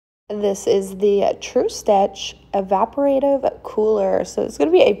This is the Trustech Evaporative Cooler. So it's going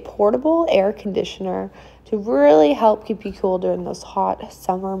to be a portable air conditioner to really help keep you cool during those hot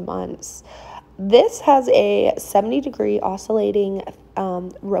summer months. This has a 70-degree oscillating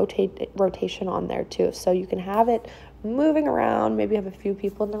rotation on there too. So you can have it moving around, maybe have a few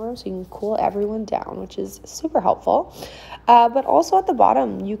people in the room so you can cool everyone down, which is super helpful. But also at the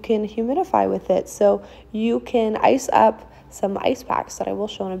bottom, you can humidify with it. So you can ice up some ice packs that I will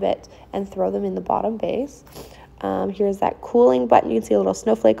show in a bit and throw them in the bottom base. Here's that cooling button. You can see a little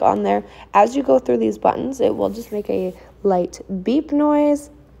snowflake on there. As you go through these buttons, it will just make a light beep noise.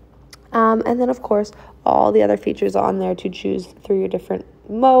 And then, of course, all the other features on there to choose through your different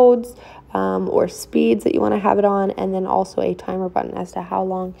modes or speeds that you want to have it on, and then also a timer button as to how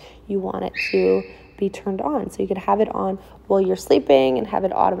long you want it to be turned on. So you could have it on while you're sleeping and have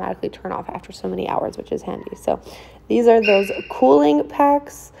it automatically turn off after so many hours, which is handy. So these are those cooling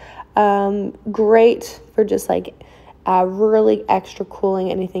packs. Great for just like really extra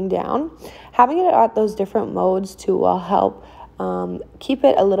cooling anything down. Having it at those different modes too will help keep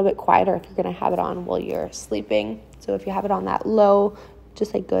it a little bit quieter if you're going to have it on while you're sleeping. So if you have it on that low,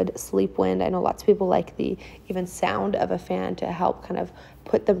 just like good sleep wind. I know lots of people like the even sound of a fan to help kind of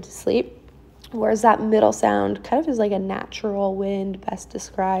put them to sleep. Whereas that middle sound kind of is like a natural wind, best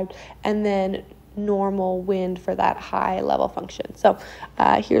described, and then normal wind for that high level function. So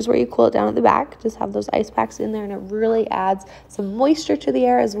here's where you cool it down at the back. Just have those ice packs in there, and it really adds some moisture to the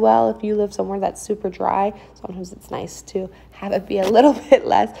air as well. If you live somewhere that's super dry, sometimes it's nice to have it be a little bit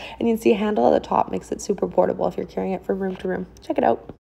less. And you can see a handle at the top makes it super portable if you're carrying it from room to room. Check it out.